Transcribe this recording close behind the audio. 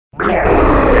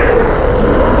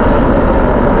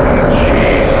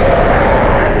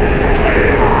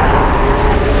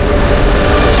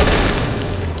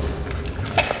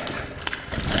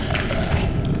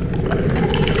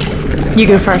You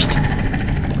go first.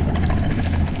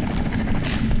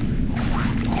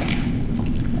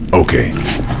 Okay.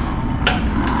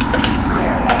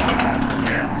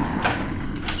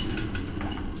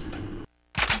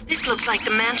 This looks like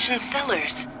the mansion's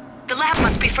cellars. The lab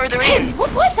must be further in.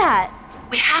 What was that?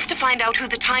 We have to find out who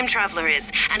the time traveler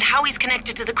is and how he's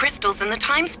connected to the crystals and the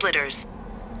TimeSplitters.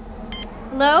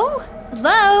 Hello?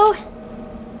 Hello?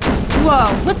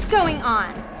 Whoa, what's going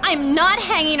on? I'm not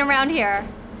hanging around here.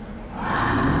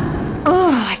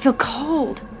 Oh, I feel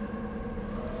cold.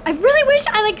 I really wish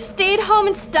I stayed home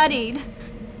and studied.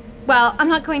 Well, I'm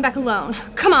not going back alone.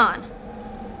 Come on.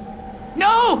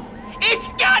 No! It's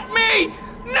got me!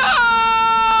 No!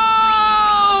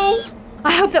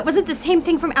 I hope that wasn't the same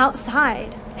thing from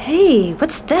outside. Hey,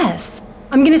 what's this?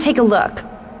 I'm gonna take a look.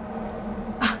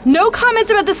 No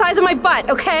comments about the size of my butt,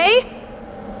 okay?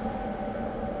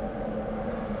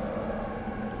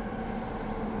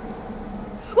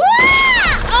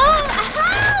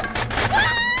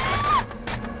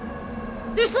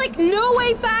 There's no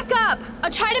way back up.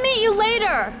 I'll try to meet you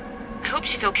later. I hope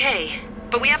she's okay,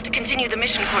 but we have to continue the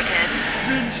mission, Cortez.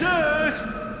 Princess,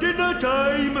 dinner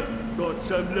time. Got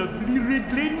some lovely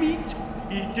riddling meat.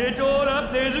 Eat it all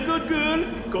up, there's a good girl.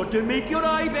 Got to make your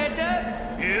eye better.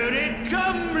 Here it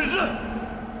comes.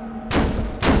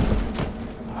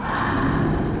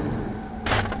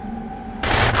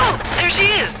 Oh, there she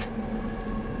is.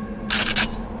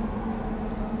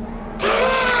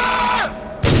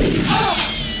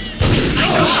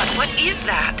 What is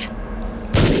that?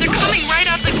 They're coming right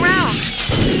out of the ground.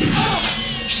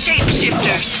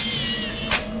 Shapeshifters.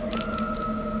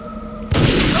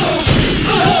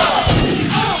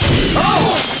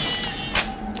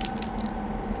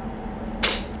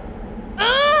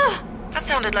 That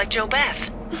sounded like Jo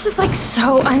Beth. This is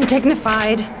so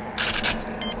undignified.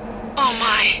 Oh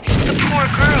my, the poor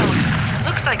girl.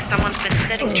 Looks like someone's been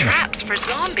setting traps for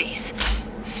zombies.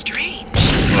 Strange.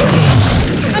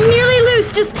 I'm nearly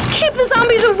loose. Just keep the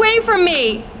zombies away from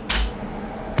me.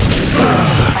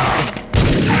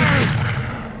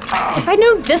 If I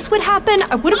knew this would happen,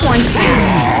 I would have worn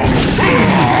pants.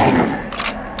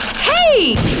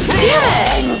 Hey! Damn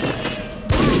it!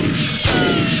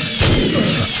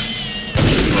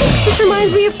 This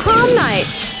reminds me of prom night.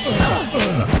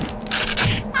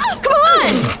 Come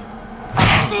on!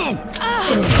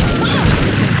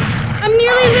 I'm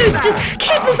nearly loose. Just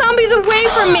keep the zombies away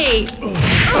from me.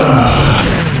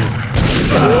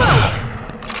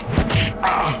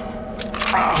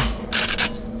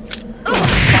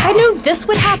 If I knew this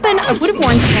would happen, I would have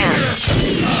worn pants.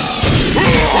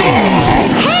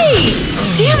 Hey!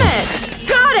 Damn it!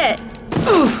 Got it!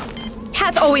 Oof.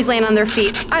 Cats always land on their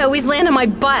feet. I always land on my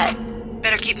butt.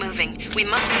 Better keep moving. We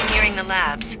must be nearing the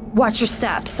labs. Watch your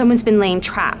steps. Someone's been laying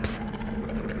traps.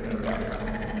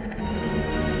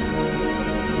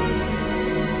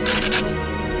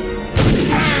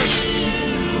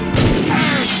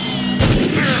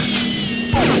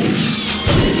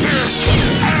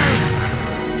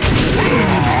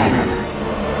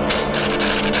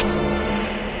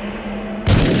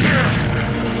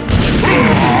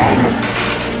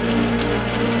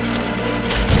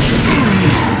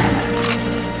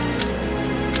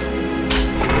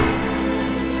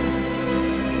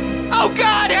 Oh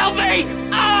God, help me!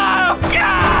 Oh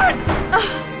God!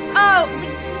 Oh,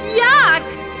 yuck!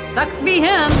 Sucks to be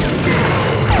him.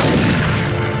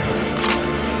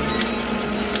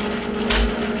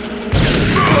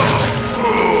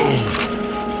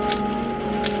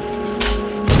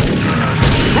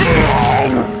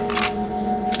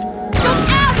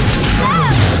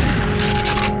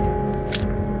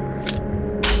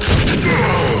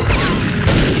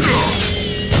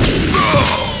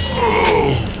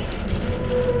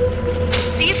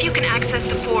 Access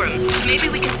the forums. Maybe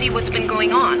we can see what's been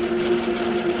going on.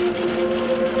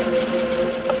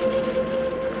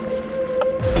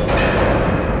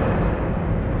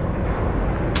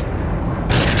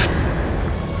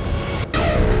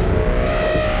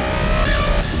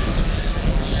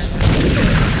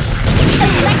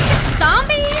 Electric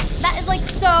zombie? That is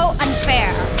so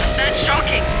unfair. That's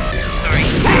shocking. Sorry.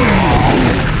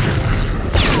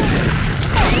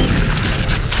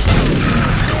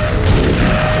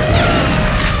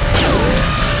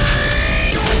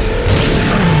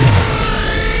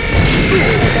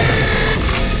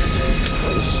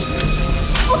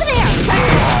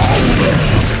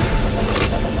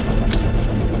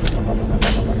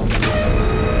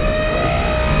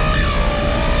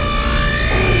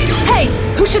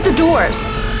 Who shut the doors?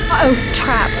 Uh-oh,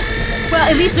 trapped. Well,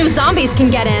 at least no zombies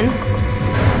can get in.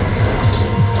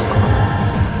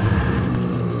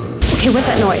 Okay, what's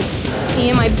that noise? Me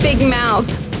and my big mouth.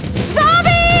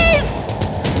 Zombies!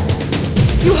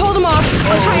 You hold them off.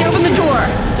 I'll try and open the door.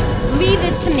 Leave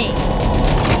this to me.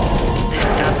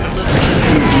 This doesn't look good.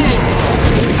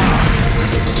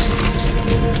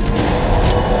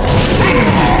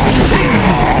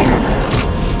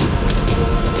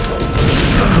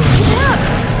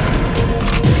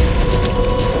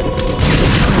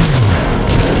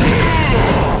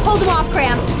 Hold them off,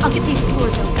 Gramps. I'll get these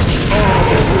doors open.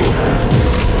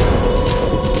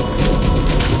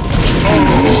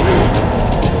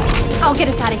 I'll get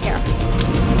us out of here.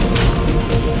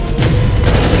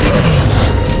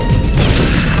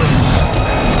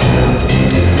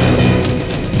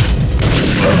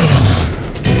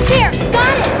 Here,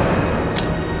 got it!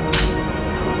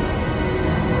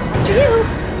 Phew.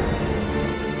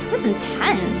 That was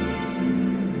intense.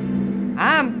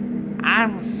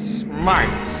 I'm smart.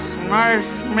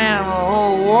 Smartest man in the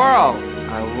whole world.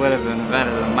 I would have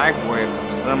invented a microwave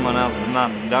if someone else had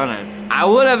not done it. I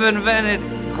would have invented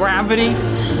gravity,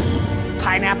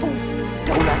 pineapples,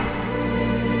 donuts.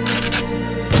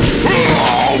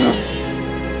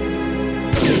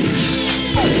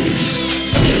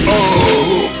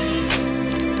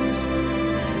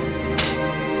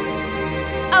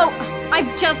 Oh,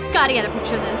 I've just got to get a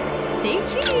picture of this. Say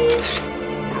cheese.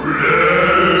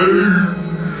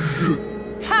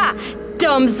 Ha!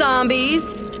 Dumb zombies.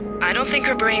 I don't think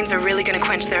her brains are really gonna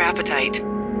quench their appetite.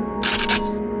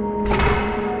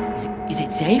 Is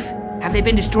it safe? Have they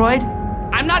been destroyed?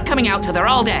 I'm not coming out till they're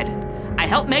all dead. I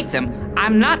helped make them.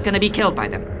 I'm not gonna be killed by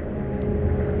them.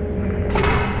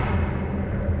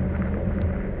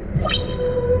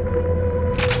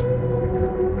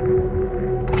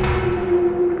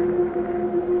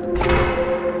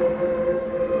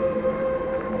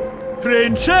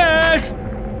 Princess!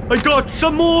 I got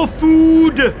some more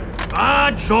food!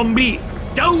 Bad zombie!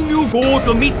 Down you go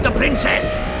to meet the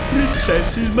princess!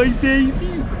 Princess is my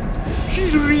baby.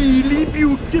 She's really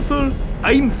beautiful.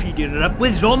 I'm feeding her up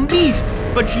with zombies,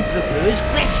 but she prefers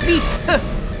fresh meat.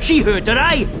 She hurt her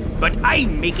eye, but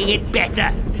I'm making it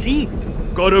better. See?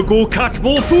 Gotta go catch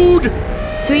more food!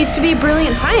 So he used to be a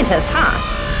brilliant scientist, huh?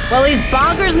 Well, he's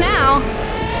bonkers now.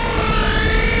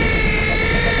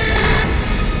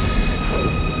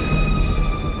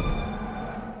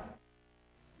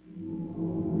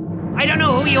 I don't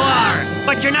know who you are,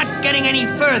 but you're not getting any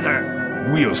further.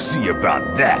 We'll see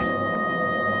about that.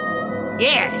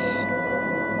 Yes.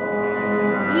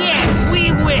 Yes,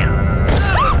 we will.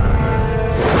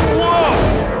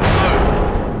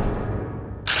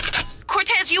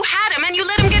 Cortez, you had him and you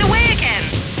let him get away again.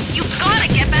 You've got to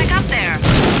get back up there.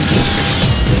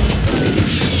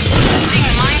 Putting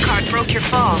the minecart broke your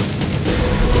fall.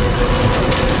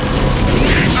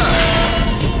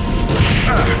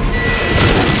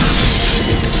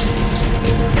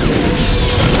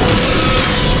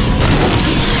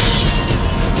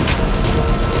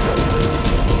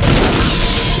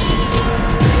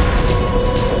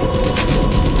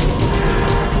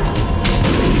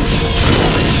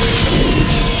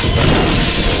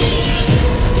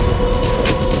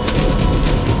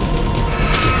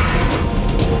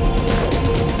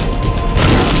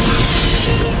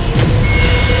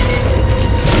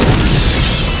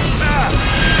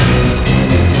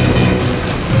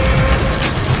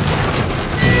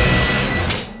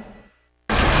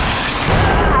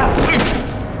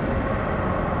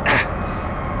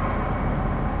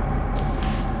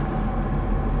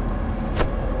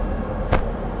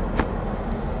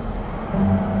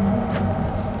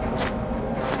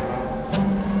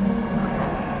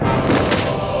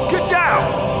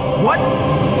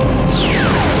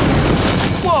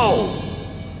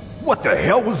 What the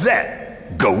hell was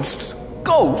that? Ghosts?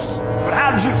 Ghosts? But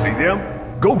how did you see them?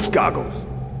 Ghost goggles.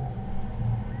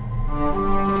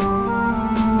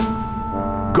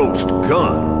 Ghost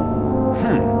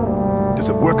gun. Does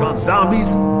it work on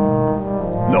zombies?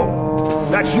 No.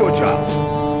 That's your job.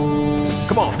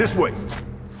 Come on, this way.